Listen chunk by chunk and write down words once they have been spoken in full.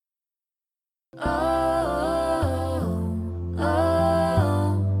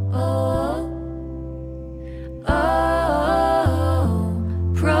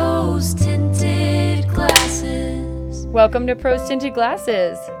Welcome to Prose Tinted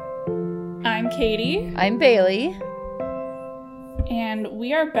Glasses. I'm Katie. I'm Bailey. And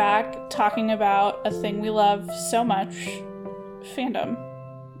we are back talking about a thing we love so much, fandom.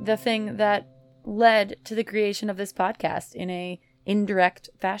 The thing that led to the creation of this podcast in a indirect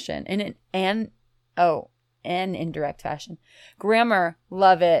fashion. An indirect fashion. Grammar,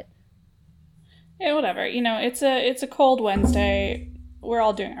 love it. Yeah, whatever. You know, it's a cold Wednesday. We're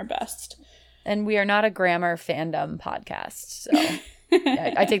all doing our best. And we are not a grammar fandom podcast, so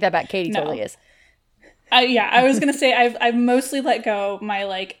I take that back. Katie totally is. I was gonna say I've mostly let go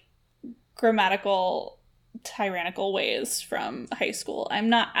my grammatical tyrannical ways from high school. I'm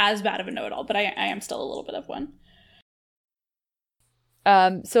not as bad of a know-it-all, but I am still a little bit of one.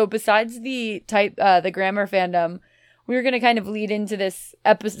 So besides the grammar fandom, we were gonna kind of lead into this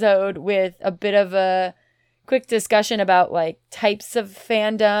episode with a bit of a quick discussion about types of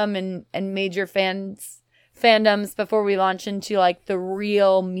fandom and major fandoms before we launch into the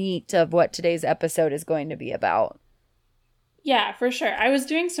real meat of what today's episode is going to be about. Yeah, for sure. I was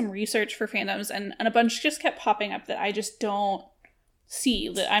doing some research for fandoms and a bunch just kept popping up that I just don't see,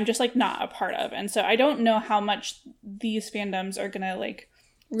 that I'm just not a part of. And so I don't know how much these fandoms are going to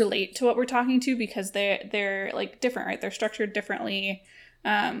relate to what we're talking to, because they're different, right? They're structured differently.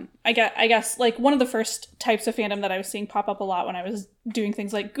 I guess one of the first types of fandom that I was seeing pop up a lot when I was doing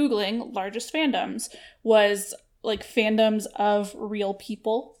things like Googling largest fandoms was fandoms of real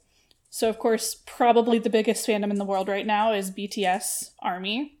people. So of course, probably the biggest fandom in the world right now is BTS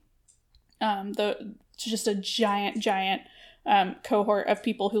ARMY. It's just a giant cohort of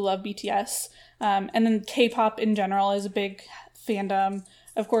people who love BTS. And then K-pop in general is a big fandom.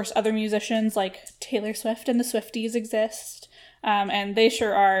 Of course, other musicians like Taylor Swift and the Swifties exist. And they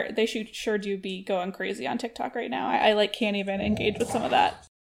sure do be going crazy on TikTok right now. I can't even engage with some of that.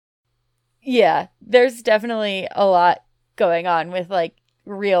 Yeah, there's definitely a lot going on with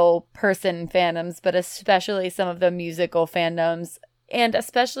real person fandoms, but especially some of the musical fandoms. And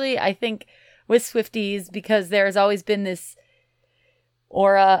especially I think with Swifties, because there's always been this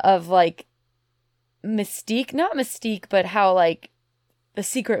aura of mystique, not mystique, but how the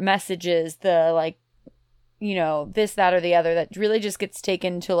secret messages, the this, that, or the other, that really just gets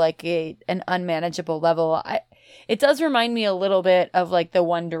taken to an unmanageable level. It does remind me a little bit of the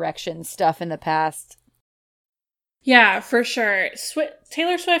One Direction stuff in the past. Yeah, for sure.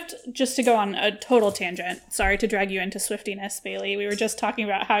 Taylor Swift, just to go on a total tangent, sorry to drag you into Swiftiness, Bailey. We were just talking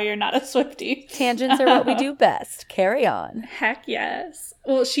about how you're not a Swiftie. Tangents are what we do best. Carry on. Heck yes.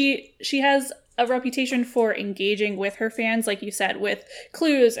 Well, she has a reputation for engaging with her fans, like you said, with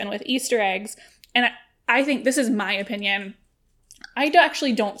clues and with Easter eggs. And I think, this is my opinion, I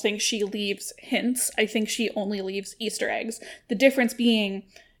actually don't think she leaves hints. I think she only leaves Easter eggs. The difference being,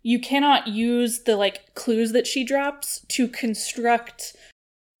 you cannot use the clues that she drops to construct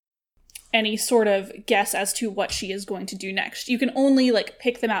any sort of guess as to what she is going to do next. You can only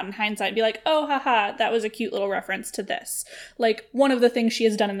pick them out in hindsight and be like, oh, haha, that was a cute little reference to this. One of the things she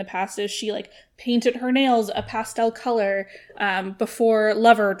has done in the past is she painted her nails a pastel color before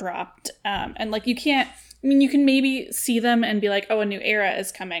Lover dropped. And you can't, you can maybe see them and be like, oh, a new era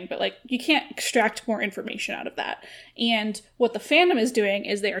is coming, but you can't extract more information out of that. And what the fandom is doing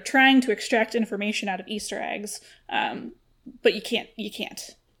is they are trying to extract information out of Easter eggs, but you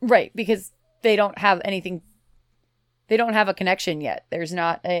can't. Right, because they don't have anything, they don't have a connection yet. There's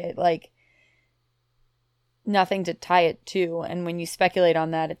not a, nothing to tie it to. And when you speculate on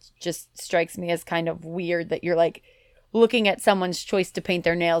that, it just strikes me as kind of weird that you're looking at someone's choice to paint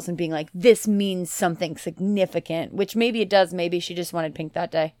their nails and being this means something significant, which maybe it does. Maybe she just wanted pink that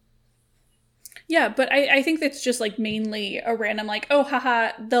day. Yeah, but I think that's just mainly a random oh,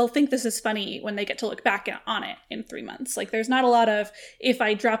 haha, they'll think this is funny when they get to look back on it in 3 months. There's not a lot of, if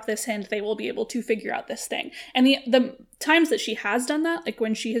I drop this hint, they will be able to figure out this thing. And the times that she has done that,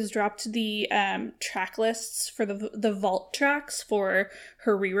 when she has dropped the track lists for the vault tracks for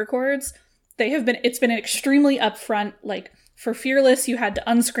her re-records, it's been extremely upfront. For Fearless, you had to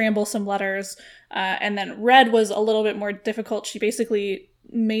unscramble some letters, and then Red was a little bit more difficult. She basically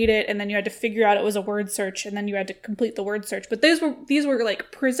made it, and then you had to figure out it was a word search, and then you had to complete the word search. But these were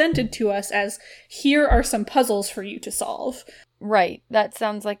presented to us as, here are some puzzles for you to solve. Right. That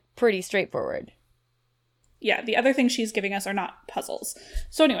sounds pretty straightforward. Yeah, the other things she's giving us are not puzzles.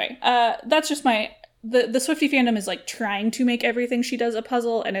 So anyway, that's just the Swiftie fandom is trying to make everything she does a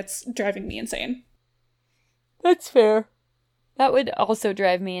puzzle, and it's driving me insane. That's fair. That would also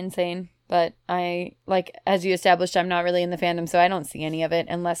drive me insane. But I, as you established, I'm not really in the fandom, so I don't see any of it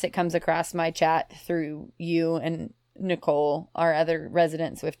unless it comes across my chat through you and Nicole, our other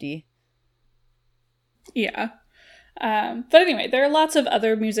resident Swiftie. Yeah. But anyway, there are lots of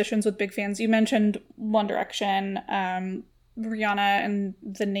other musicians with big fans. You mentioned One Direction, Rihanna and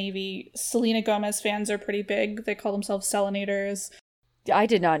the Navy. Selena Gomez fans are pretty big. They call themselves Selenators. I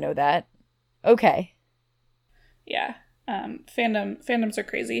did not know that. Okay. Yeah. Fandoms are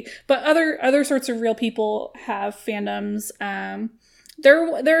crazy. But other sorts of real people have fandoms.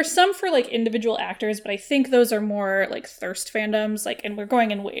 There are some for like individual actors, but I think those are more like thirst fandoms, like, and we're going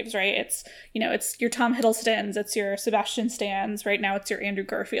in waves, right? It's, it's your Tom Hiddlestons, it's your Sebastian Stans, right now it's your Andrew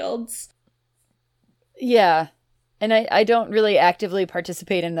Garfields. Yeah. And I don't really actively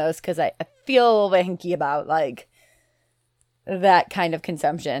participate in those because I feel a little bit hinky about like that kind of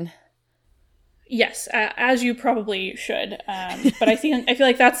consumption. Yes, as you probably should. But I feel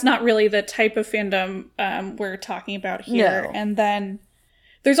like that's not really the type of fandom we're talking about here. No. And then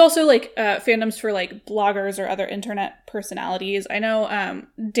there's also like fandoms for like bloggers or other internet personalities. I know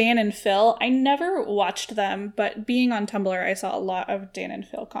Dan and Phil. I never watched them, but being on Tumblr, I saw a lot of Dan and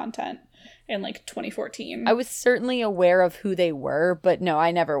Phil content in like 2014. I was certainly aware of who they were, but no,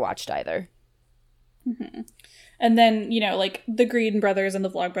 I never watched either. Mm-hmm. And then, like the Green Brothers and the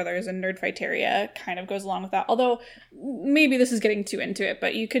Vlog Brothers and Nerdfighteria kind of goes along with that. Although maybe this is getting too into it,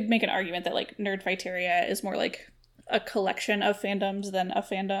 but you could make an argument that like Nerdfighteria is more like a collection of fandoms than a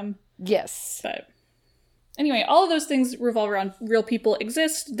fandom. Yes. But anyway, all of those things revolve around real people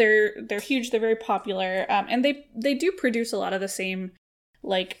exist. They're huge. They're very popular. And they do produce a lot of the same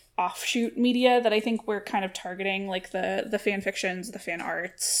like offshoot media that I think we're kind of targeting, like the fan fictions, the fan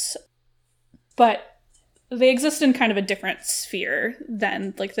arts. But they exist in kind of a different sphere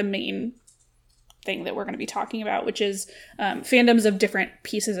than like the main thing that we're going to be talking about, which is fandoms of different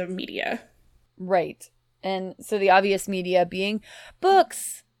pieces of media. Right. And so the obvious media being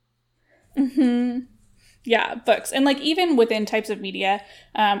books. Mm-hmm. Yeah, books. And like even within types of media,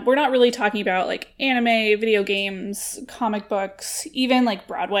 we're not really talking about like anime, video games, comic books, even like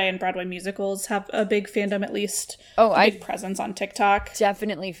Broadway and Broadway musicals have a big fandom, at least a big presence on TikTok.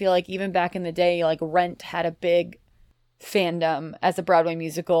 Definitely feel like even back in the day, like Rent had a big fandom as a Broadway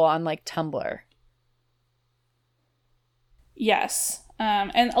musical on like Tumblr. Yes.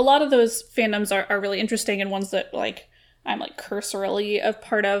 And a lot of those fandoms are really interesting and ones that like I'm like cursorily a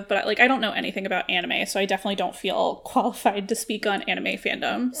part of, but like I don't know anything about anime, so I definitely don't feel qualified to speak on anime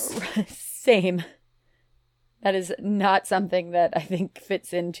fandoms. Same. That is not something that I think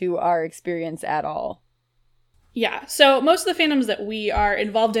fits into our experience at all. Yeah, so most of the fandoms that we are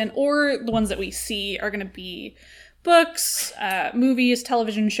involved in, or the ones that we see, are going to be books, movies,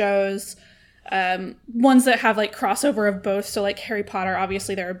 television shows, ones that have like crossover of both. So like Harry Potter,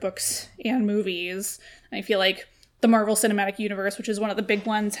 obviously there are books and movies. And I feel like the Marvel Cinematic Universe, which is one of the big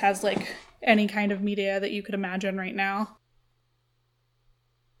ones, has like any kind of media that you could imagine right now.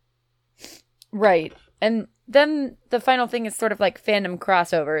 Right. And then the final thing is sort of like fandom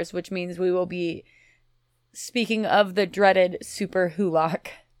crossovers, which means we will be speaking of the dreaded Super Hulock.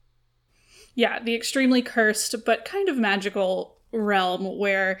 Yeah, the extremely cursed but kind of magical realm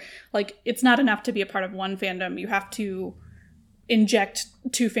where like it's not enough to be a part of one fandom. You have to inject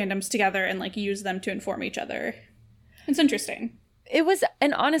two fandoms together and like use them to inform each other. It's interesting. It was,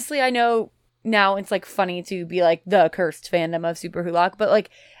 and honestly, I know now it's like funny to be like the cursed fandom of Super Hulock, but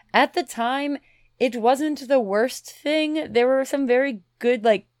like at the time, it wasn't the worst thing. There were some very good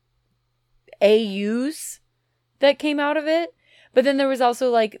like AUs that came out of it. But then there was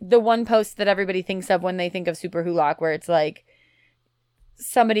also like the one post that everybody thinks of when they think of Super Hulock, where it's like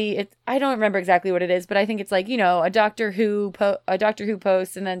I don't remember exactly what it is, but I think it's like, a Doctor Who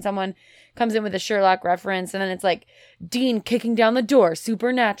post, and then someone comes in with a Sherlock reference, and then it's like Dean kicking down the door,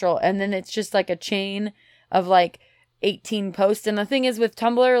 supernatural, and then it's just like a chain of like 18 posts. And the thing is with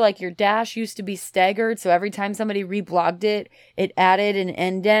Tumblr, like your dash used to be staggered, so every time somebody reblogged it, it added an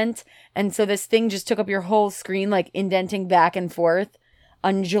indent, and so this thing just took up your whole screen, like indenting back and forth,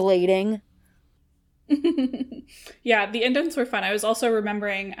 undulating. Yeah, the indents were fun. I was also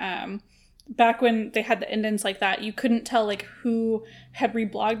remembering back when they had the indents like that, you couldn't tell like who had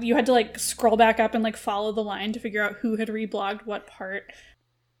reblogged. You had to like scroll back up and like follow the line to figure out who had reblogged what part.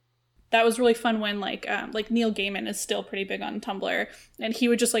 That was really fun when like Neil Gaiman is still pretty big on Tumblr, and he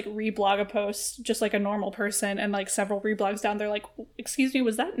would just like reblog a post just like a normal person, and like several reblogs down they're like, excuse me,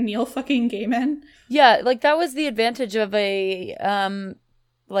 was that Neil fucking Gaiman? Yeah, like that was the advantage of a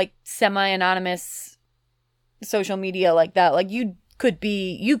like semi-anonymous social media like that. Like you could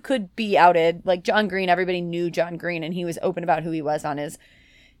be outed. Like John Green, everybody knew John Green, and he was open about who he was on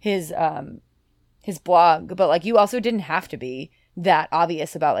his blog, but like you also didn't have to be that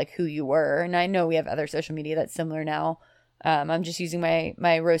obvious about like who you were. And I know we have other social media that's similar now, I'm just using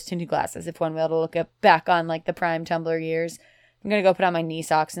my rose tinted glasses if one will to look back on like the prime Tumblr years. I'm gonna go put on my knee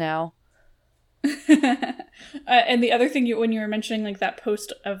socks now. And the other thing, when you were mentioning like that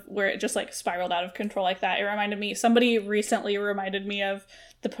post of where it just like spiraled out of control like that, it reminded me, somebody recently reminded me of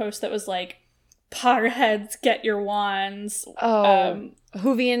the post that was like, Potterheads, get your wands.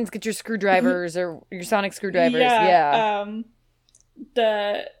 Whovians, get your screwdrivers or your sonic screwdrivers. Yeah.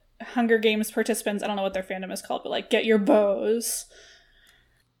 The Hunger Games participants, I don't know what their fandom is called, but like, get your bows.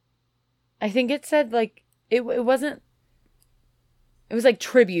 I think it said like it wasn't. It was like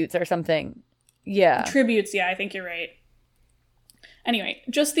tributes or something. Yeah. Tributes, yeah, I think you're right. Anyway,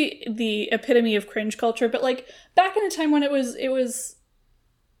 just the epitome of cringe culture, but like back in a time when it was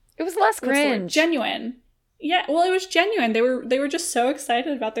less cringe. Genuine. Yeah, well, it was genuine. They were just so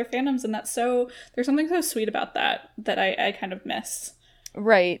excited about their fandoms, and there's something so sweet about that I kind of miss.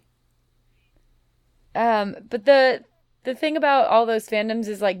 Right. But the thing about all those fandoms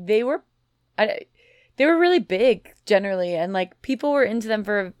is like they were really big generally, and like people were into them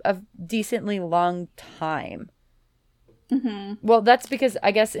for a decently long time. Mm-hmm. Well, that's because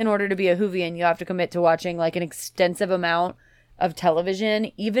I guess in order to be a Whovian, you have to commit to watching like an extensive amount of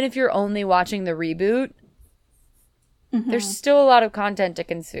television, even if you're only watching the reboot. Mm-hmm. There's still a lot of content to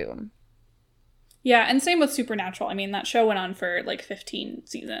consume. Yeah, and same with Supernatural. I mean, that show went on for like 15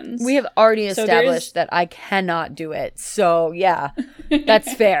 seasons. We have already established that I cannot do it. So, yeah,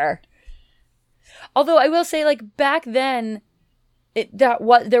 that's fair. Although I will say, like, back then, there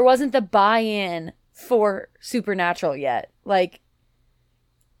wasn't the buy-in for Supernatural yet. Like,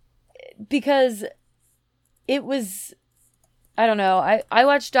 because it was, I don't know. I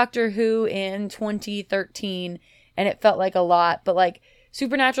watched Doctor Who in 2013, and it felt like a lot. But, like,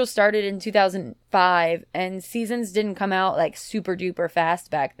 Supernatural started in 2005, and seasons didn't come out, like, super duper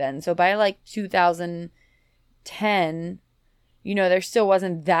fast back then. So by, like, 2010, you know, there still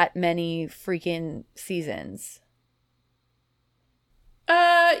wasn't that many freaking seasons. No,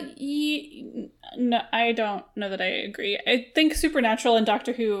 I don't know that I agree. I think Supernatural and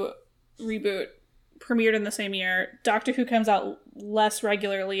Doctor Who reboot premiered in the same year. Doctor Who comes out less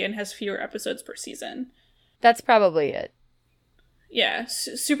regularly and has fewer episodes per season. That's probably it. Yeah,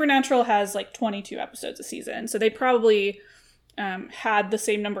 Supernatural has like 22 episodes a season, so they probably had the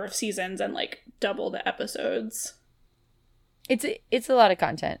same number of seasons and like double the episodes. It's a lot of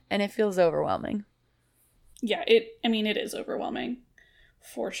content, and it feels overwhelming. Yeah, it is overwhelming,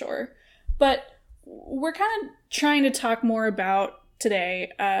 for sure. But we're kind of trying to talk more about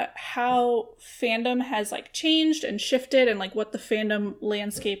today how fandom has like changed and shifted, and like what the fandom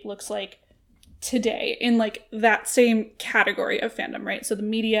landscape looks like today in like that same category of fandom, right? So the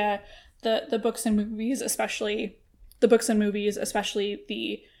media, the books and movies, especially the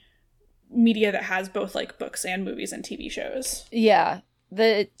media that has both like books and movies and TV shows. Yeah.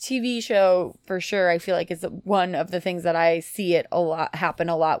 The TV show for sure, I feel like is one of the things that I see it happen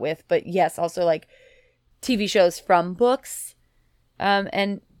a lot with. But yes, also like TV shows from books.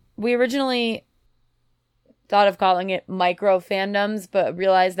 And we originally thought of calling it micro fandoms, but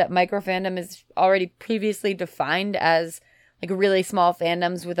realized that micro fandom is already previously defined as like really small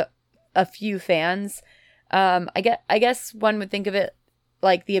fandoms with a few fans. I guess one would think of it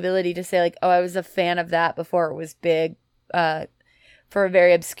like the ability to say like, oh, I was a fan of that before it was big, for a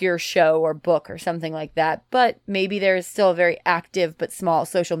very obscure show or book or something like that. But maybe there is still a very active but small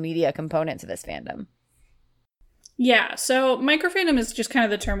social media component to this fandom. Yeah, so microfandom is just kind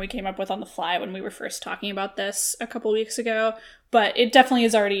of the term we came up with on the fly when we were first talking about this a couple weeks ago, but it definitely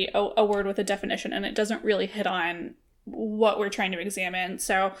is already a word with a definition, and it doesn't really hit on what we're trying to examine.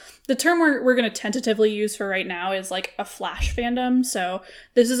 So the term we're going to tentatively use for right now is like a flash fandom. So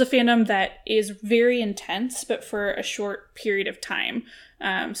this is a fandom that is very intense, but for a short period of time.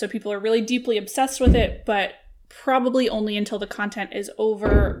 So people are really deeply obsessed with it, but probably only until the content is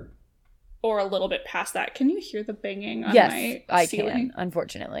over or a little bit past that. Can you hear the banging on my ceiling? I can,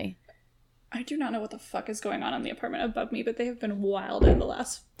 unfortunately. I do not know what the fuck is going on in the apartment above me, but they have been wild in the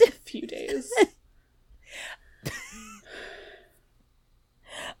last few days.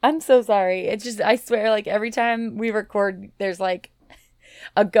 I'm so sorry. It's just, I swear, like, every time we record, there's, like,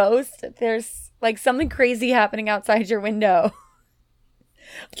 a ghost. There's, like, something crazy happening outside your window.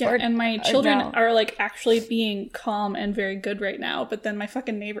 Yeah, and my children are, like, actually being calm and very good right now, but then my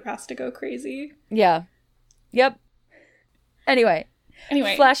fucking neighbor has to go crazy. Yeah. Yep. Anyway.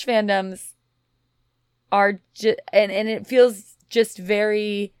 Flash fandoms are just, and it feels just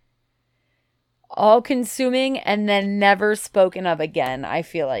very all-consuming and then never spoken of again, I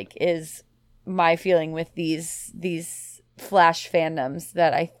feel like, is my feeling with these flash fandoms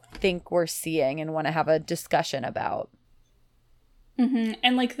that I think we're seeing and want to have a discussion about.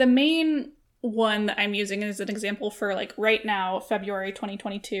 And like the main one that I'm using as an example for like right now, February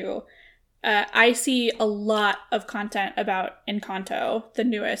 2022, I see a lot of content about Encanto, the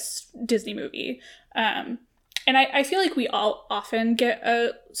newest Disney movie. And I feel like we all often get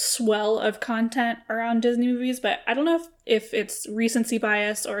a swell of content around Disney movies, but I don't know if it's recency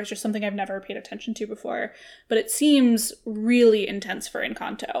bias or it's just something I've never paid attention to before. But it seems really intense for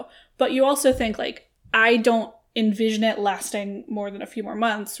Encanto. But you also think, like, I don't envision it lasting more than a few more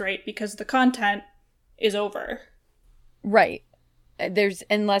months, right? Because the content is over. Right.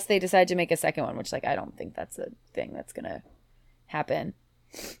 Unless they decide to make a second one, which, like, I don't think that's a thing that's gonna happen.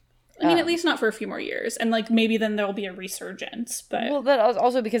 I mean, at least not for a few more years. And, like, maybe then there'll be a resurgence, but... Well, that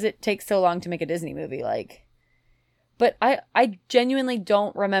also because it takes so long to make a Disney movie, like... But I genuinely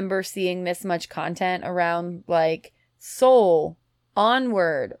don't remember seeing this much content around, like, Soul,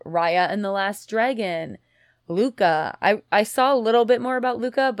 Onward, Raya and the Last Dragon, Luca. I saw a little bit more about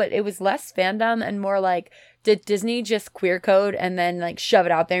Luca, but it was less fandom and more like, did Disney just queer code and then, like, shove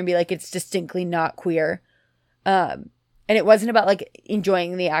it out there and be like, it's distinctly not queer? And it wasn't about, like,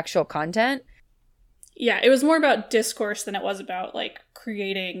 enjoying the actual content. Yeah, it was more about discourse than it was about, like,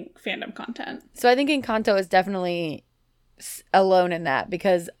 creating fandom content. So I think Encanto is definitely alone in that,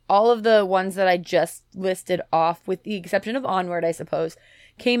 because all of the ones that I just listed off, with the exception of Onward, I suppose,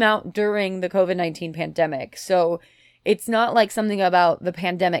 came out during the COVID-19 pandemic. So it's not like something about the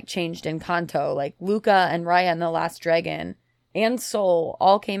pandemic changed Encanto. Like, Luca and Raya and the Last Dragon and Soul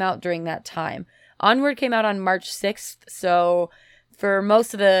all came out during that time. Onward came out on March 6th, so for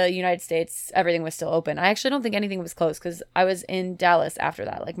most of the United States, everything was still open. I actually don't think anything was closed because I was in Dallas after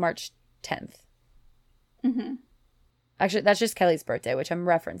that, like March 10th. Mm-hmm. Actually, that's just Kelly's birthday, which I'm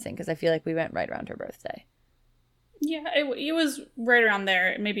referencing because I feel like we went right around her birthday. Yeah, it was right around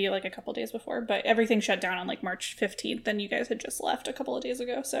there, maybe like a couple days before, but everything shut down on like March 15th, and you guys had just left a couple of days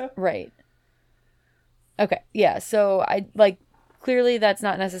ago, so. Right. Okay, yeah, so I, like, clearly that's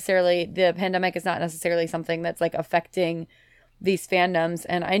not necessarily, the pandemic is not necessarily something that's, like, affecting these fandoms.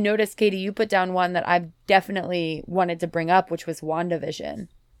 And I noticed, Katie, you put down one that I've definitely wanted to bring up, which was WandaVision.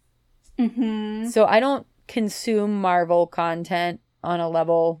 Mm-hmm. So I don't consume Marvel content on a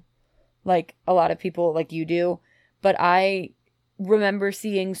level like a lot of people like you do, but I remember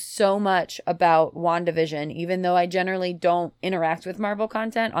seeing so much about WandaVision, even though I generally don't interact with Marvel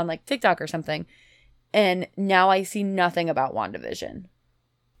content on, like, TikTok or something. And now I see nothing about WandaVision.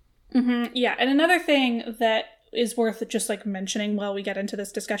 Mm-hmm. Yeah, and another thing that is worth just, like, mentioning while we get into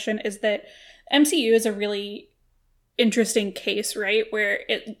this discussion is that MCU is a really interesting case, right? Where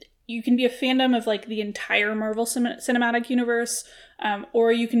you can be a fandom of, like, the entire Marvel cinematic universe,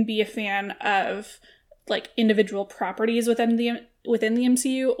 or you can be a fan of, like, individual properties within the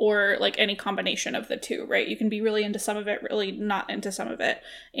MCU, or, like, any combination of the two, right? You can be really into some of it, really not into some of it.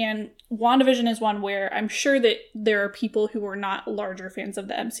 And WandaVision is one where I'm sure that there are people who are not larger fans of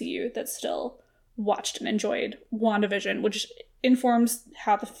the MCU that still watched and enjoyed WandaVision, which informs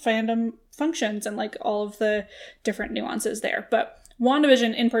how the fandom functions and, like, all of the different nuances there. But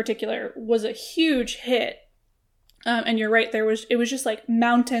WandaVision in particular was a huge hit. And you're right, it was just, like,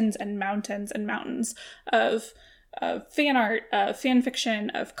 mountains and mountains and mountains of fan art, fan fiction,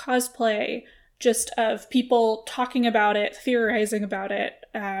 of cosplay, just of people talking about it, theorizing about it.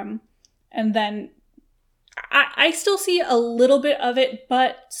 And then I still see a little bit of it,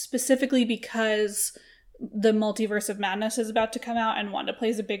 but specifically because the Multiverse of Madness is about to come out and Wanda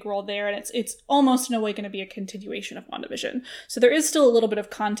plays a big role there, and it's almost in a way going to be a continuation of WandaVision. So there is still a little bit of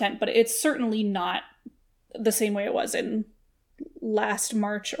content, but it's certainly not the same way it was in last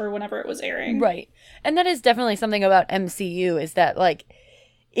March or whenever it was airing. Right. And that is definitely something about MCU, is that, like,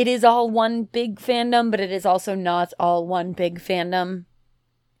 it is all one big fandom, but it is also not all one big fandom.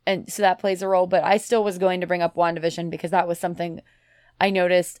 And so that plays a role. But I still was going to bring up WandaVision because that was something I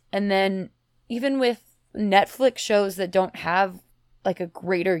noticed. And then even with Netflix shows that don't have, like, a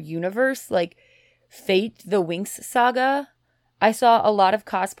greater universe, like Fate, the Winx saga, I saw a lot of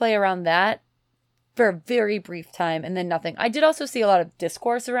cosplay around that for a very brief time, and then nothing. I did also see a lot of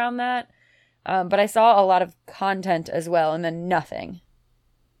discourse around that, but I saw a lot of content as well, and then nothing.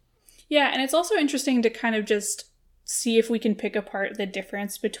 Yeah, and it's also interesting to kind of just see if we can pick apart the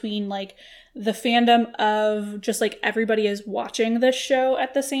difference between, like, the fandom of just, like, everybody is watching this show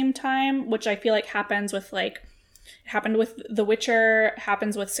at the same time, which I feel like happens with, like, happened with The Witcher,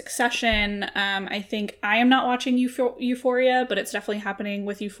 happens with Succession. I think I am not watching Euphoria, but it's definitely happening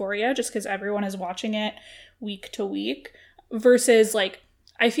with Euphoria just because everyone is watching it week to week. Versus, like,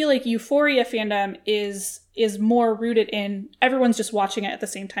 I feel like Euphoria fandom is more rooted in everyone's just watching it at the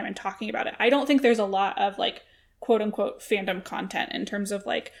same time and talking about it. I don't think there's a lot of, like, quote unquote fandom content in terms of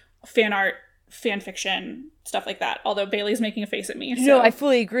like fan art, fan fiction, stuff like that. Although Bailey's making a face at me. So. No, I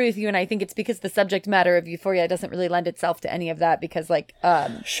fully agree with you, and I think it's because the subject matter of Euphoria doesn't really lend itself to any of that because, like,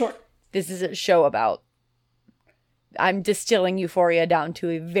 sure, this is a show about. I'm distilling Euphoria down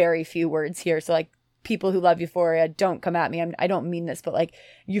to a very few words here, so like people who love Euphoria, don't come at me. I don't mean this, but like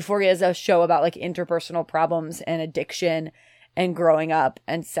Euphoria is a show about like interpersonal problems and addiction and growing up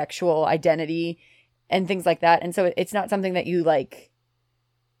and sexual identity and things like that, and so it's not something that you like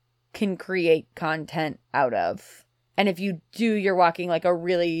can create content out of. And if you do, you're walking like a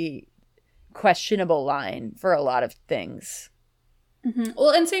really questionable line for a lot of things. Mm-hmm.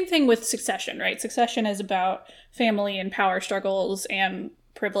 Well, and same thing with Succession, right? Succession is about family and power struggles and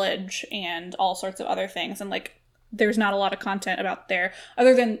privilege and all sorts of other things. And like, there's not a lot of content about there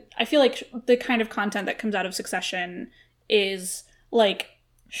other than I feel like the kind of content that comes out of Succession is like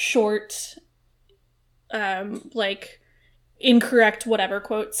short, like incorrect whatever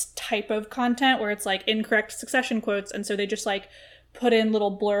quotes type of content where it's like incorrect Succession quotes, and so they just like put in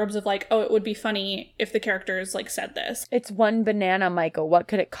little blurbs of like, oh, it would be funny if the characters like said this. It's one banana, Michael. What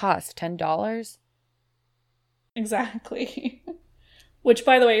could it cost? $10? Exactly. Which,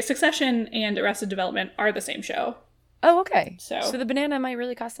 by the way, Succession and Arrested Development are the same show. Oh, okay. So the banana might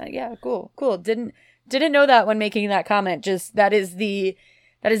really cost that. Yeah, cool. Didn't know that when making that comment. Just that is the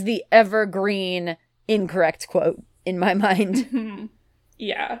evergreen incorrect quote in my mind.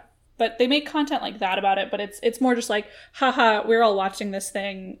 Yeah. But they make content like that about it, but it's more just like, haha, we're all watching this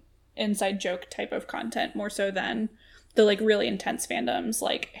thing, inside joke type of content, more so than the like really intense fandoms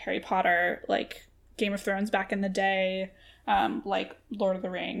like Harry Potter, like Game of Thrones back in the day, like Lord of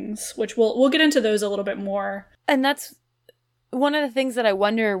the Rings, which we'll get into those a little bit more. And that's one of the things that I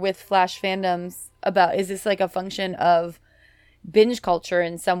wonder with Flash fandoms about, is this like a function of binge culture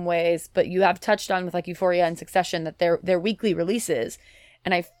in some ways, but you have touched on with like Euphoria and Succession that they're weekly releases.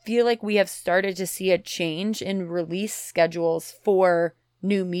 And I feel like we have started to see a change in release schedules for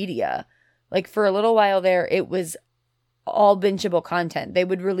new media. Like for a little while there, it was all bingeable content. They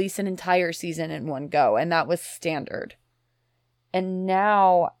would release an entire season in one go, and that was standard. And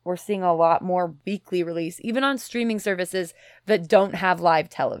now we're seeing a lot more weekly release, even on streaming services that don't have live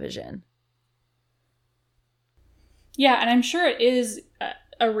television. Yeah, and I'm sure it is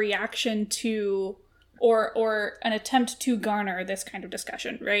a reaction to or an attempt to garner this kind of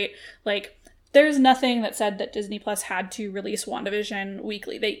discussion, right? Like, there's nothing that said that Disney Plus had to release WandaVision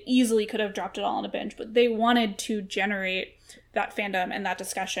weekly. They easily could have dropped it all on a binge, but they wanted to generate that fandom and that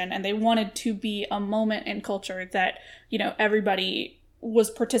discussion, and they wanted to be a moment in culture that, you know, everybody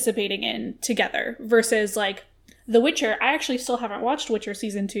was participating in together, versus like The Witcher. I actually still haven't watched Witcher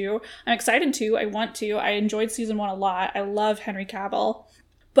season 2. I'm excited to. I want to. I enjoyed season 1 a lot. I love Henry Cavill.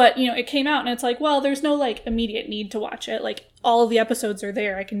 But, you know, it came out and it's like, well, there's no like immediate need to watch it. Like, all of the episodes are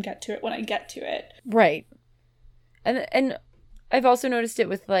there. I can get to it when I get to it. Right. And I've also noticed it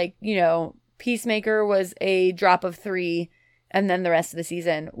with like, you know, Peacemaker was a drop of 3 and then the rest of the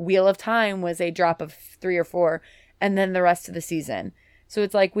season. Wheel of Time was a drop of 3 or 4 and then the rest of the season. So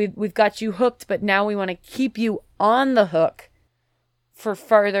it's like we've got you hooked, but now we want to keep you on the hook for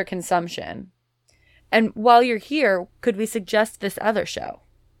further consumption. And while you're here, could we suggest this other show?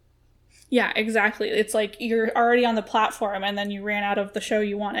 Yeah, exactly. It's like you're already on the platform and then you ran out of the show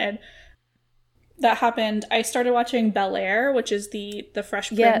you wanted. That happened. I started watching Bel-Air, which is the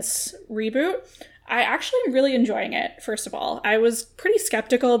Fresh Prince reboot. I actually am really enjoying it, first of all. I was pretty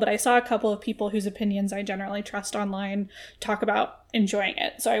skeptical, but I saw a couple of people whose opinions I generally trust online talk about enjoying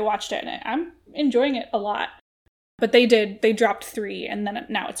it. So I watched it and I'm enjoying it a lot. But they dropped 3 and then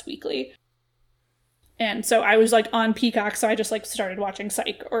now it's weekly. And so I was like on Peacock, so I just like started watching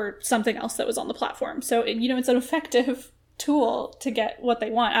Psych or something else that was on the platform. So, you know, it's an effective tool to get what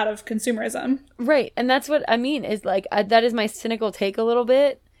they want out of consumerism. Right. And that's what I mean is like, that is my cynical take a little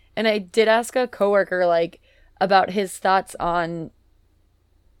bit. And I did ask a coworker like about his thoughts on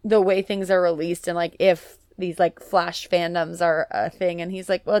the way things are released and like if these like Flash fandoms are a thing. And he's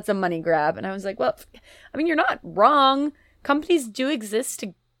like, well, it's a money grab. And I was like, well, I mean, you're not wrong. Companies do exist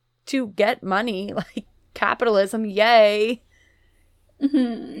to get money. Like, capitalism, yay.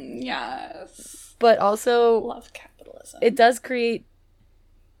 Yes. But also, love capitalism. It does create,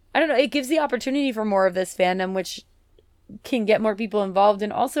 I don't know, it gives the opportunity for more of this fandom, which can get more people involved.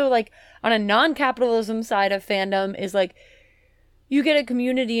 And also, like, on a non-capitalism side of fandom is like, you get a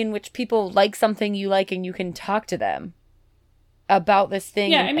community in which people like something you like and you can talk to them about this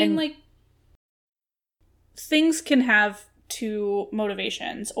thing. Yeah, I mean, like, things can have 2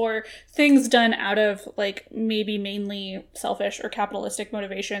 motivations, or things done out of like maybe mainly selfish or capitalistic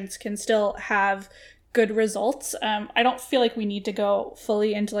motivations can still have good results. I don't feel like we need to go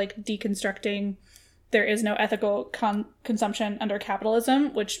fully into like deconstructing there is no ethical consumption under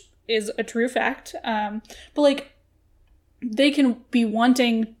capitalism, which is a true fact. But like they can be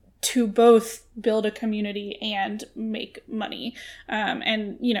wanting to both build a community and make money.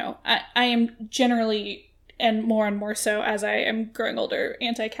 And, you know, I am generally, and more so as I am growing older,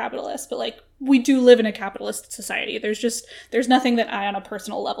 anti-capitalist, but like we do live in a capitalist society. There's nothing that I on a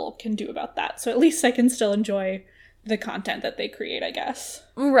personal level can do about that. So at least I can still enjoy the content that they create, I guess.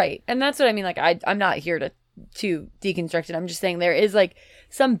 Right. And that's what I mean. Like, I'm not here to deconstruct it. I'm just saying there is like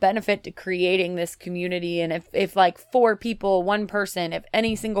some benefit to creating this community. And if like 4 people, 1 person, if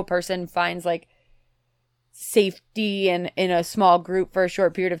any single person finds like safety in a small group for a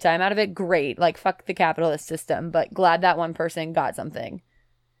short period of time out of it, great. Like, fuck the capitalist system, but glad that 1 person got something.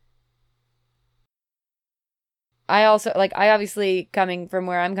 I also, like, I obviously, coming from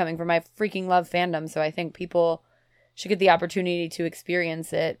where I'm coming from, I freaking love fandom, so I think people should get the opportunity to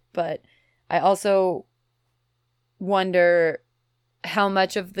experience it, but I also wonder how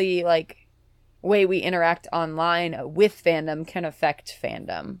much of the, like, way we interact online with fandom can affect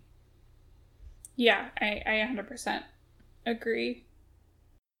fandom. Yeah, I 100% agree.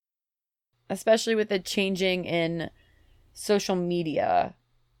 Especially with the changing in social media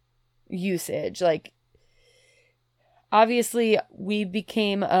usage. Like, obviously, we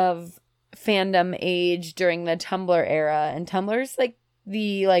became of fandom age during the Tumblr era, and Tumblr's like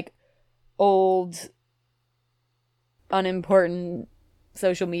the like old, unimportant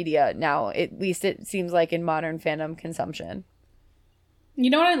social media now. At least it seems like in modern fandom consumption. You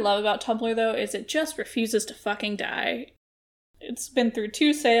know what I love about Tumblr, though, is it just refuses to fucking die. It's been through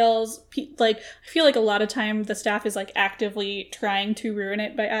 2 sales. Like, I feel like a lot of time the staff is, like, actively trying to ruin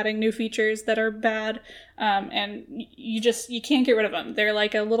it by adding new features that are bad. And you can't get rid of them. They're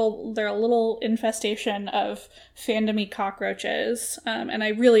like a little infestation of fandom-y cockroaches. And I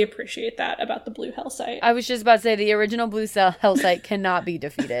really appreciate that about the Blue Hell site. I was just about to say, the original Blue Hell site cannot be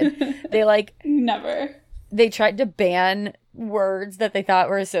defeated. They, like... Never. They tried to ban words that they thought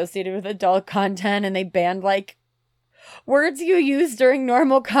were associated with adult content, and they banned, like, words you use during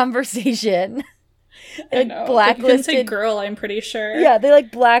normal conversation. I know. Blacklisted. You can say girl, I'm pretty sure. Yeah, they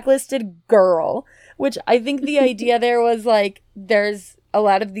like blacklisted girl, which I think the idea there was like there's a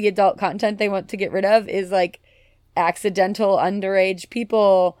lot of the adult content they want to get rid of is like accidental underage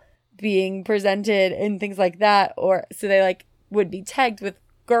people being presented and things like that, or so they like would be tagged with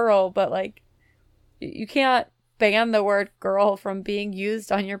girl, but like you can't ban the word girl from being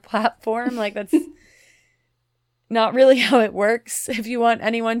used on your platform. Like that's not really how it works. If you want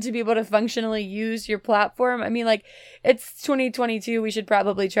anyone to be able to functionally use your platform, I mean, like, it's 2022. We should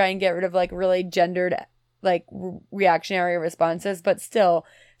probably try and get rid of, like, really gendered, like, reactionary responses. But still,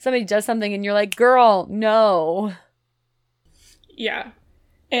 somebody does something and you're like, girl, no. Yeah.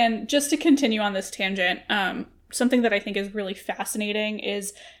 And just to continue on this tangent, something that I think is really fascinating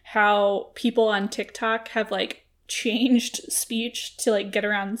is how people on TikTok have, like, changed speech to like get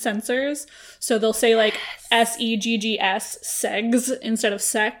around censors. So they'll say like SEGGS, segs instead of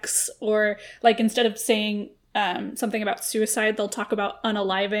sex, or like instead of saying something about suicide, they'll talk about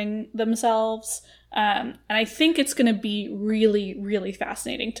unaliving themselves. And I think it's going to be really, really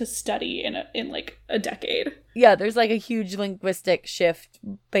fascinating to study in like a decade. Yeah, there's like a huge linguistic shift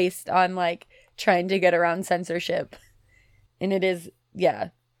based on like trying to get around censorship. And it is,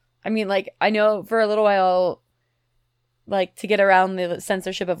 yeah. I mean, like, I know for a little while, like, to get around the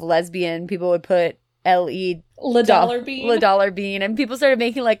censorship of lesbian, people would put La Dollar Bean. La Dollar Bean. And people started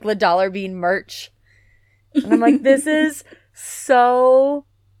making, like, La Dollar Bean merch. And I'm like, this is so...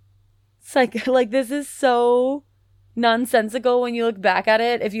 like, this is so nonsensical when you look back at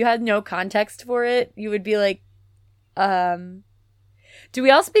it. If you had no context for it, you would be like, do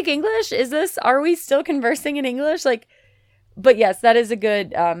we all speak English? Are we still conversing in English? Like... But yes, that is a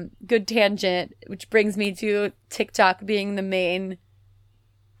good tangent, which brings me to TikTok being the main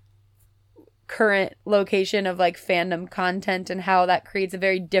current location of like fandom content and how that creates a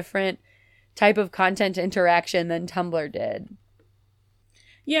very different type of content interaction than Tumblr did.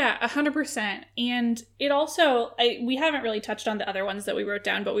 Yeah, 100%. And it also, we haven't really touched on the other ones that we wrote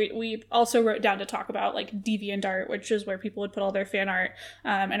down, but we also wrote down to talk about like DeviantArt, which is where people would put all their fan art.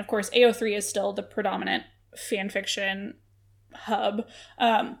 And of course, AO3 is still the predominant fan fiction hub,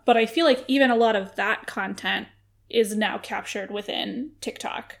 but I feel like even a lot of that content is now captured within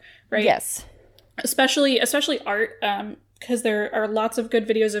TikTok, right? Yes, especially art, because there are lots of good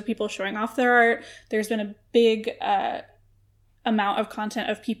videos of people showing off their art. There's been a big amount of content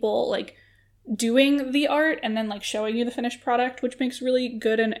of people like doing the art and then like showing you the finished product, which makes really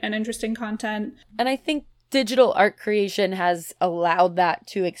good and interesting content. And I think digital art creation has allowed that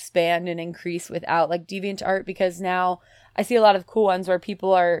to expand and increase without like DeviantArt, because now I see a lot of cool ones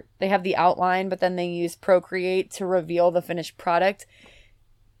where they have the outline, but then they use Procreate to reveal the finished product.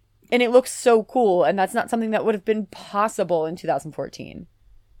 And it looks so cool. And that's not something that would have been possible in 2014.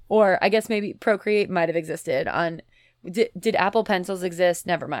 Or I guess maybe Procreate might have existed on... Did Apple Pencils exist?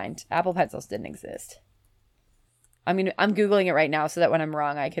 Never mind. Apple Pencils didn't exist. I'm Googling it right now so that when I'm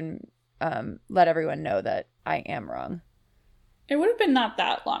wrong, I can let everyone know that I am wrong. It would have been not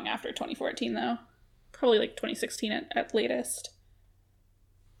that long after 2014, though. Probably like 2016 at latest.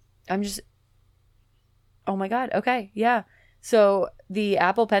 Oh my God. Okay. Yeah. So the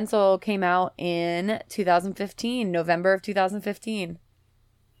Apple Pencil came out in 2015, November of 2015.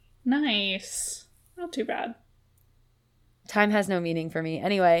 Nice. Not too bad. Time has no meaning for me.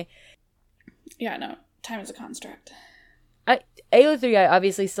 Anyway. Yeah, no. Time is a construct. AO3 I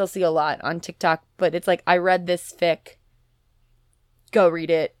obviously still see a lot on TikTok, but it's like I read this fic, go read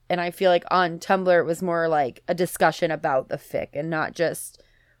it. And I feel like on Tumblr it was more like a discussion about the fic and not just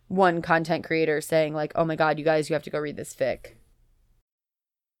one content creator saying like, oh my God, you guys, you have to go read this fic.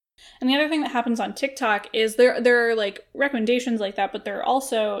 And the other thing that happens on TikTok is there are like recommendations like that, but there are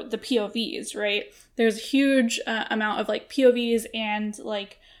also the POVs, right? There's a huge amount of like POVs and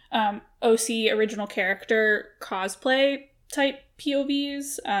like OC original character cosplay type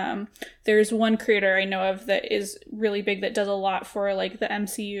POVs. There's one creator I know of that is really big that does a lot for like the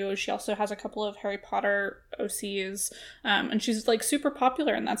MCU. She also has a couple of Harry Potter OCs, and she's like super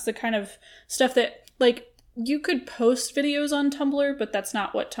popular, and that's the kind of stuff that like you could post videos on Tumblr, but that's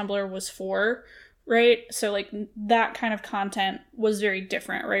not what Tumblr was for, right? So like that kind of content was very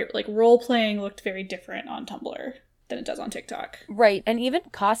different, right? Like role playing looked very different on Tumblr than it does on TikTok. Right. And even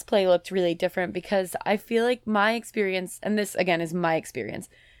cosplay looked really different because I feel like my experience, and this again is my experience,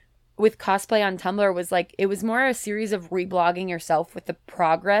 with cosplay on Tumblr was like, it was more a series of reblogging yourself with the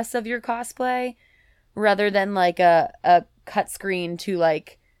progress of your cosplay rather than like a cut screen to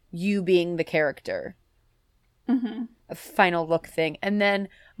like you being the character. Mm-hmm. A final look thing. And then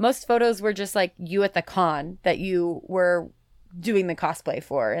most photos were just like you at the con that you were doing the cosplay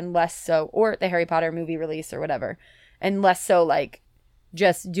for, and less so, or the Harry Potter movie release or whatever, and less so like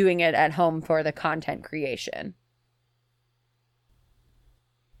just doing it at home for the content creation.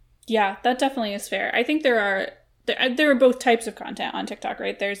 Yeah, that definitely is fair. I think there are both types of content on TikTok,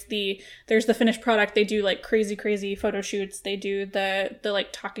 right? There's the finished product. They do like crazy photo shoots. They do the like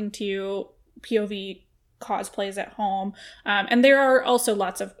talking to you POV cosplays at home. And there are also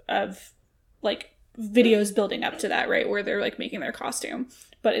lots of like videos building up to that, right? Where they're like making their costume.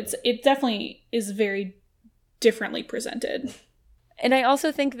 But it definitely is very differently presented. And I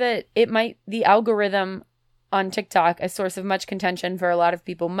also think that the algorithm on TikTok, a source of much contention for a lot of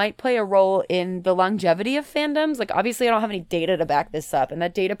people, might play a role in the longevity of fandoms. Like obviously I don't have any data to back this up, and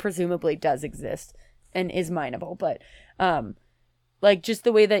that data presumably does exist and is mineable, but like just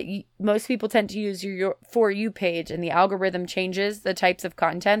the way that most people tend to use your For You page, and the algorithm changes the types of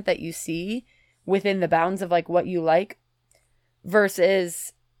content that you see within the bounds of like what you like,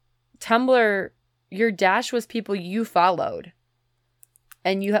 versus Tumblr, your dash was people you followed,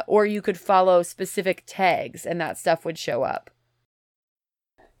 and you could follow specific tags and that stuff would show up.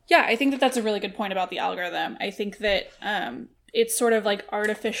 Yeah, I think that that's a really good point about the algorithm. I think that it sort of like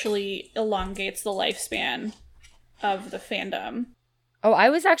artificially elongates the lifespan of the fandom. Oh,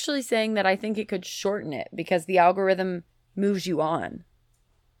 I was actually saying that I think it could shorten it because the algorithm moves you on.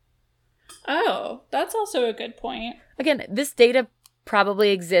 Oh, that's also a good point. Again, this data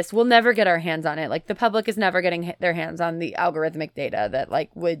probably exists. We'll never get our hands on it. Like the public is never getting their hands on the algorithmic data that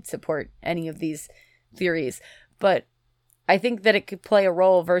like would support any of these theories. But I think that it could play a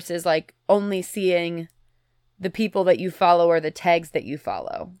role versus like only seeing the people that you follow or the tags that you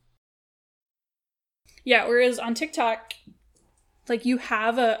follow. Yeah, whereas on TikTok, like you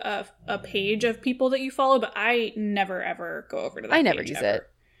have a page of people that you follow, but I never ever go over to that page. I never use it.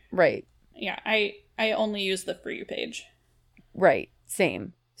 Right. Yeah, I only use the For You page. Right.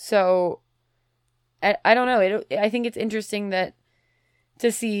 Same. So I don't know. I think it's interesting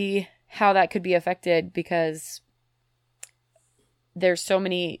to see how that could be affected because there's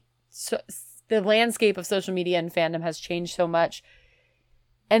the landscape of social media and fandom has changed so much.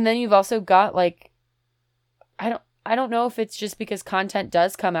 And then you've also got like, I don't know if it's just because content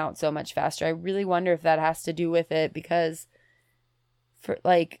does come out so much faster. I really wonder if that has to do with it because for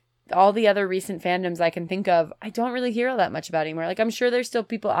like all the other recent fandoms I can think of, I don't really hear all that much about anymore. Like I'm sure there's still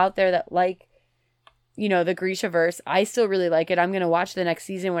people out there that like, you know, the Grishaverse. I still really like it. I'm going to watch the next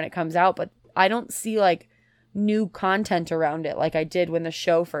season when it comes out, but I don't see like new content around it like I did when the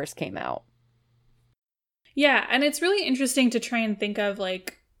show first came out. Yeah, and it's really interesting to try and think of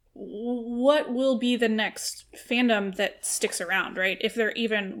like what will be the next fandom that sticks around, right? If there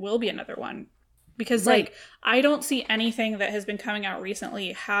even will be another one. Because like I don't see anything that has been coming out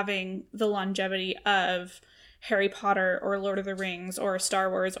recently having the longevity of Harry Potter or Lord of the Rings or Star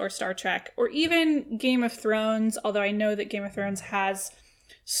Wars or Star Trek or even Game of Thrones, although I know that Game of Thrones has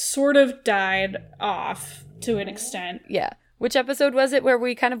sort of died off to an extent. Yeah. Which episode was it where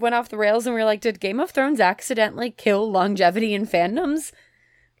we kind of went off the rails and we were like, did Game of Thrones accidentally kill longevity in fandoms?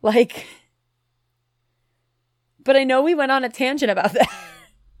 Like, but I know we went on a tangent about that.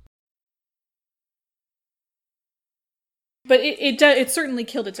 But it certainly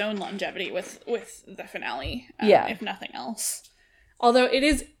killed its own longevity with the finale, if nothing else. Although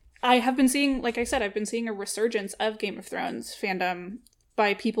I have been seeing, like I said, I've been seeing a resurgence of Game of Thrones fandom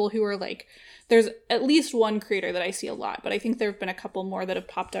by people who are like, there's at least one creator that I see a lot, but I think there have been a couple more that have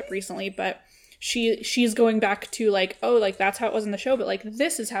popped up recently, but she's going back to like, oh, like that's how it was in the show, but like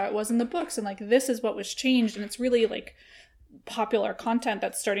this is how it was in the books, and like this is what was changed, and it's really like popular content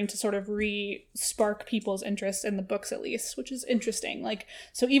that's starting to sort of re-spark people's interest in the books, at least, which is interesting. Like,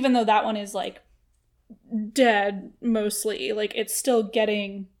 so even though that one is like dead mostly, like it's still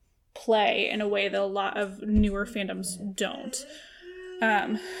getting play in a way that a lot of newer fandoms don't.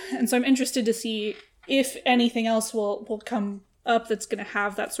 And so I'm interested to see if anything else will come up that's going to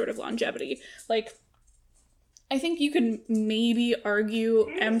have that sort of longevity. Like, I think you could maybe argue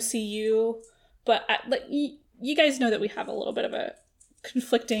MCU, but like you guys know that we have a little bit of a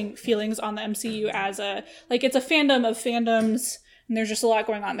conflicting feelings on the MCU as it's a fandom of fandoms, and there's just a lot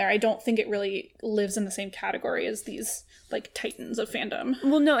going on there. I don't think it really lives in the same category as these like titans of fandom.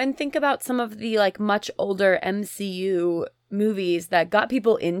 Well, no, and think about some of the like much older MCU movies that got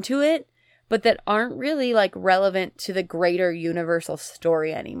people into it, but that aren't really like relevant to the greater universal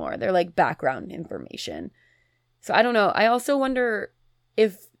story anymore. They're like background information. So I don't know. I also wonder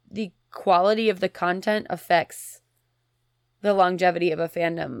if the quality of the content affects the longevity of a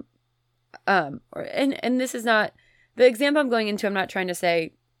fandom. And this is not the example I'm going into. I'm not trying to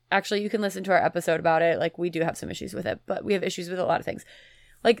say, actually, you can listen to our episode about it. Like, we do have some issues with it, but we have issues with a lot of things.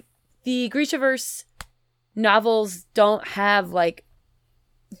 Like, the Grishaverse novels don't have like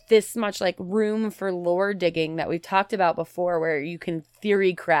this much like room for lore digging that we've talked about before, where you can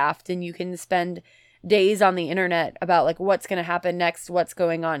theory craft and you can spend days on the internet about like what's going to happen next, what's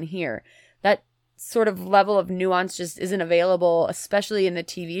going on here. That sort of level of nuance just isn't available, especially in the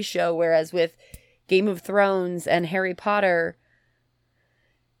TV show. Whereas with Game of Thrones and Harry Potter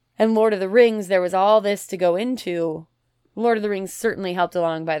and Lord of the Rings, there was all this to go into. Lord of the Rings certainly helped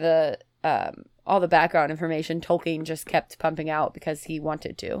along by the all the background information Tolkien just kept pumping out because he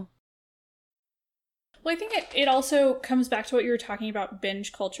wanted to. Well, I think it also comes back to what you were talking about,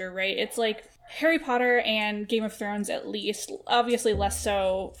 binge culture, right? It's like Harry Potter and Game of Thrones, at least, obviously less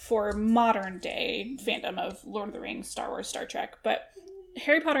so for modern day fandom of Lord of the Rings, Star Wars, Star Trek, but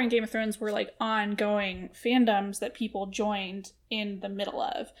Harry Potter and Game of Thrones were like ongoing fandoms that people joined in the middle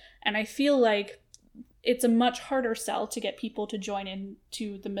of. And I feel like it's a much harder sell to get people to join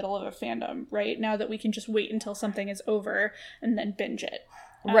into the middle of a fandom, right? Now that we can just wait until something is over and then binge it.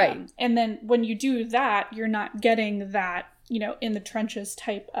 Right. And then when you do that, you're not getting that, in the trenches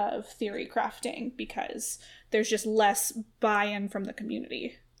type of theory crafting because there's just less buy-in from the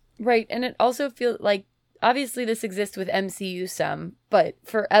community. Right. And it also feels like, obviously this exists with MCU some, but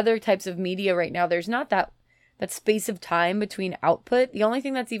for other types of media right now, there's not that space of time between output. The only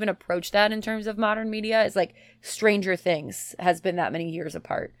thing that's even approached that in terms of modern media is like Stranger Things has been that many years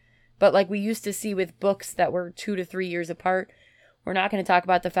apart. But like we used to see with books that were 2 to 3 years apart, we're not going to talk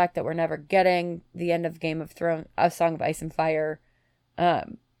about the fact that we're never getting the end of Game of Thrones, A Song of Ice and Fire. But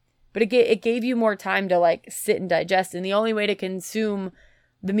it gave you more time to like sit and digest. And the only way to consume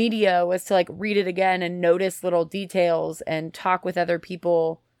the media was to like read it again and notice little details and talk with other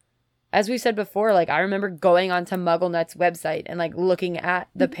people. As we said before, like I remember going onto MuggleNut's website and like looking at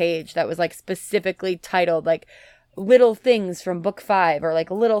the page that was like specifically titled like little things from book 5 or like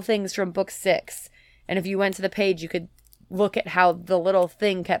little things from book 6. And if you went to the page, you could look at how the little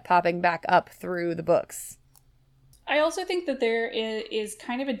thing kept popping back up through the books. I also think that there is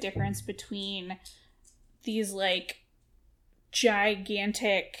kind of a difference between these like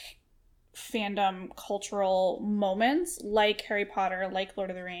gigantic fandom cultural moments like Harry Potter, like Lord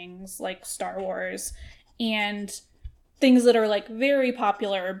of the Rings, like Star Wars, and things that are like very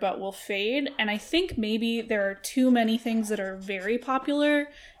popular but will fade. And I think maybe there are too many things that are very popular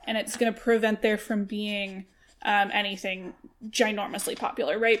and it's going to prevent there from being anything ginormously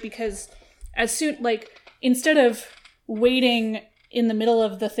popular, right? Because as soon, like, instead of waiting in the middle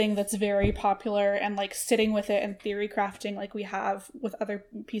of the thing that's very popular and like sitting with it and theory crafting like we have with other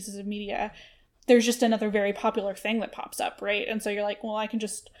pieces of media, there's just another very popular thing that pops up, right? And so you're like, well, I can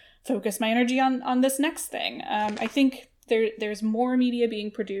just focus my energy on this next thing. I think there's more media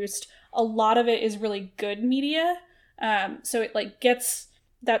being produced. A lot of it is really good media. So it like gets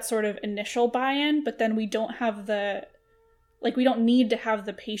that sort of initial buy-in, but then we don't need to have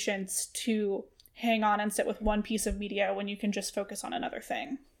the patience to hang on and sit with one piece of media when you can just focus on another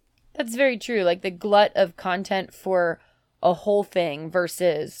thing. That's very true. Like the glut of content for a whole thing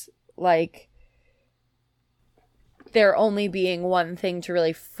versus like there only being one thing to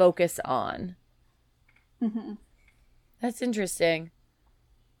really focus on. Mm-hmm. That's interesting.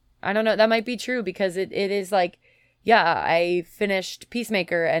 I don't know. That might be true because it is like, yeah, I finished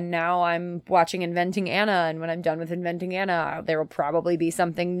Peacemaker and now I'm watching Inventing Anna. And when I'm done with Inventing Anna, there will probably be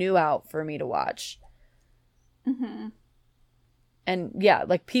something new out for me to watch. Mm-hmm. And yeah,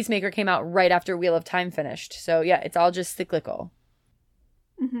 like Peacemaker came out right after Wheel of Time finished. So yeah, it's all just cyclical.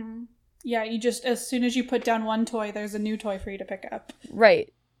 Mm-hmm. Yeah, you just, as soon as you put down one toy, there's a new toy for you to pick up.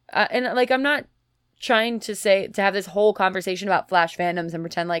 Right. And like, I'm not trying to have this whole conversation about Flash fandoms and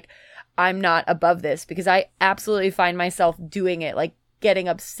pretend like I'm not above this, because I absolutely find myself doing it, like getting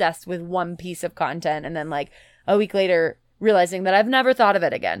obsessed with one piece of content and then like a week later realizing that I've never thought of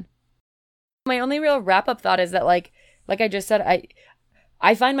it again. My only real wrap-up thought is that like I just said,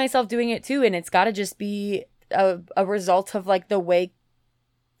 I find myself doing it too, and it's got to just be a result of like the way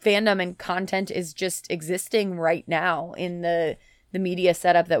fandom and content is just existing right now in the media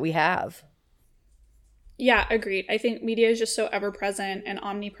setup that we have. Yeah, agreed. I think media is just so ever present and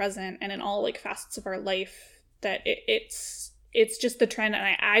omnipresent and in all like facets of our life that it's just the trend,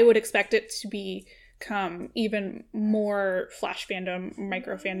 and I would expect it to become even more Flash fandom,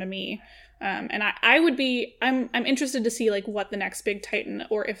 micro fandom-y. And I'm interested to see like what the next big titan,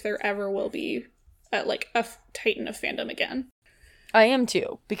 or if there ever will be like a titan of fandom again. I am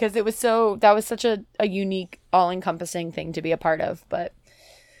too, because that was such a unique, all-encompassing thing to be a part of, but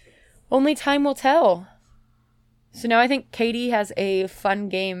only time will tell. So now I think Katie has a fun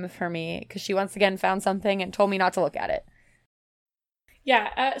game for me because she once again found something and told me not to look at it.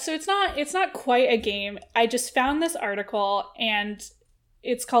 Yeah, so it's not quite a game. I just found this article, and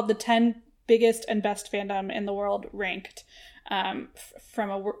it's called the 10 biggest and best fandom in the world ranked, from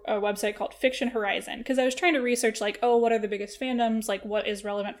a website called Fiction Horizon. Because I was trying to research like, oh, what are the biggest fandoms? Like, what is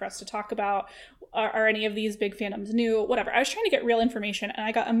relevant for us to talk about? Are any of these big fandoms new? Whatever. I was trying to get real information, and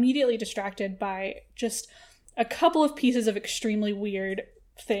I got immediately distracted by just a couple of pieces of extremely weird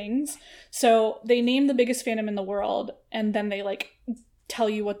things. So they name the biggest fandom in the world, and then they like tell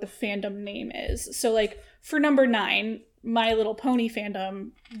you what the fandom name is. So like for number 9, My Little Pony fandom,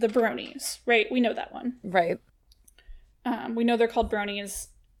 the Bronies, right? We know that one. Right. We know they're called Bronies.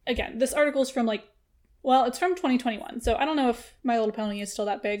 Again, this article is from it's from 2021. So I don't know if My Little Pony is still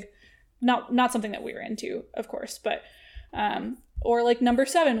that big. Not something that we were into, of course, but or like number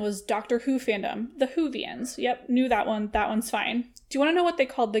 7 was Doctor Who fandom, the Whovians. Yep, knew that one. That one's fine. Do you want to know what they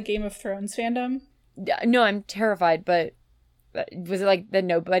called the Game of Thrones fandom? No, I'm terrified, but was it like the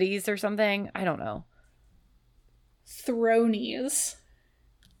Nobodies or something? I don't know. Thronies.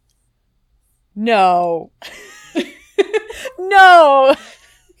 No. No.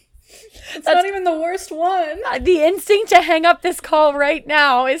 That's not even the worst one. The instinct to hang up this call right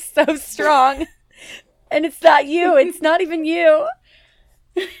now is so strong. And it's not you. It's not even you.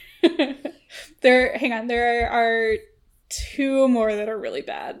 There are 2 more that are really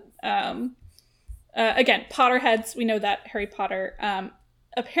bad. Again, Potterheads, we know that, Harry Potter.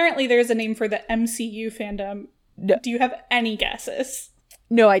 Apparently there's a name for the MCU fandom. No. Do you have any guesses?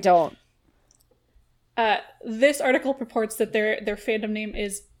 No, I don't. This article purports that their fandom name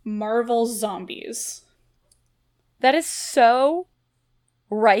is Marvel Zombies. That is so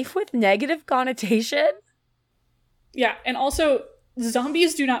rife with negative connotation. Yeah, and also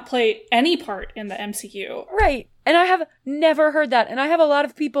zombies do not play any part in the MCU. Right. And I have never heard that. And I have a lot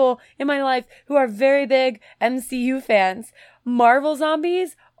of people in my life who are very big MCU fans. Marvel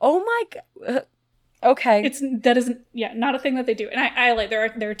Zombies? Oh my God. Okay. Not a thing that they do. And I like,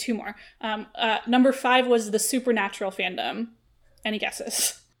 there are 2 more. Number 5 was the Supernatural fandom. Any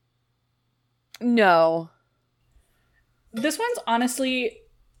guesses? No. This one's honestly,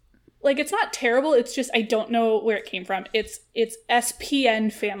 like, it's not terrible. It's just, I don't know where it came from. It's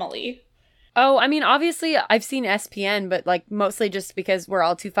SPN Family. Oh, I mean, obviously I've seen SPN, but like mostly just because we're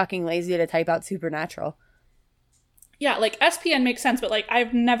all too fucking lazy to type out Supernatural. Yeah, like SPN makes sense, but like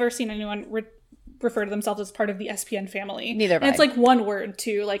I've never seen anyone refer to themselves as part of the SPN family. Neither have And it's I. like one word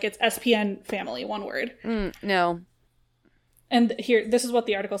too. Like it's SPN family, one word. No. And here, this is what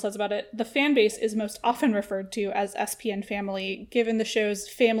the article says about it. The fan base is most often referred to as SPN family, given the show's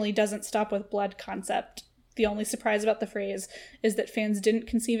family doesn't stop with blood concept. The only surprise about the phrase is that fans didn't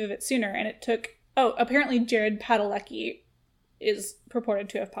conceive of it sooner, and it took... Oh, apparently Jared Padalecki is purported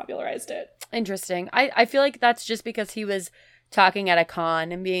to have popularized it. Interesting. I feel like that's just because he was talking at a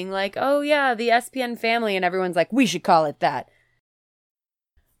con and being like, oh yeah, the SPN family, and everyone's like, we should call it that.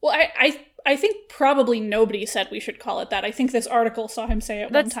 Well, I think probably nobody said we should call it that. I think this article saw him say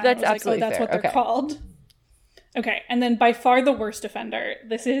it one time. That's I was absolutely like, oh, that's fair. what they're Okay. called. Okay, and then by far the worst offender.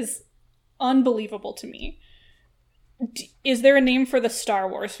 This is unbelievable to me. Is there a name for the Star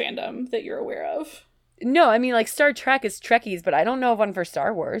Wars fandom that you're aware of? No, I mean, like, Star Trek is Trekkies, but I don't know of one for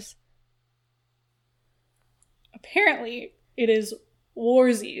Star Wars. Apparently, it is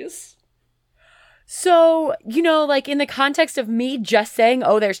Warsies. So, you know, like, in the context of me just saying,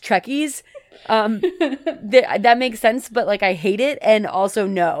 oh, there's Trekkies, that makes sense, but, like, I hate it, and also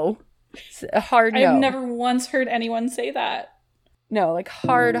no. It's a hard no. I've never once heard anyone say that. No, like,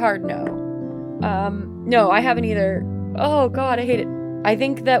 hard no. No, I haven't either. Oh, God, I hate it. I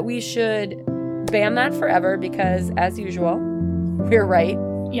think that we should ban that forever because, as usual, we're right.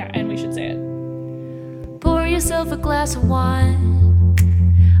 Yeah, and we should say it. Pour yourself a glass of wine.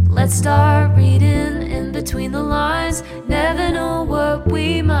 Let's start reading in between the lines. Never know what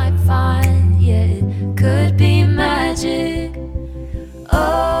we might find. Yeah, it could be magic.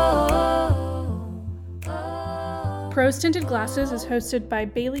 Prose Tinted Glasses is hosted by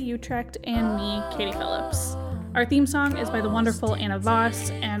Bailey Utrecht and me, Katie Phillips. Our theme song is by the wonderful Anna Voss,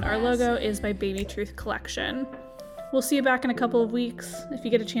 and our logo is by Baby Truth Collection. We'll see you back in a couple of weeks. If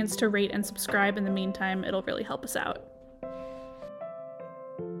you get a chance to rate and subscribe in the meantime, it'll really help us out.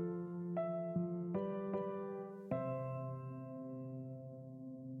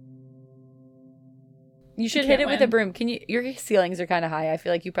 You should hit it with a broom. Can you? Your ceilings are kind of high. I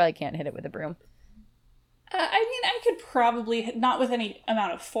feel like you probably can't hit it with a broom. I mean, I could probably, not with any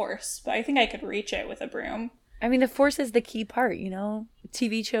amount of force, but I think I could reach it with a broom. I mean, the force is the key part, you know?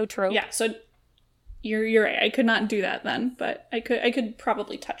 TV show trope. Yeah, so you're right. I could not do that then, but I could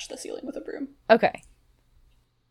probably touch the ceiling with a broom. Okay.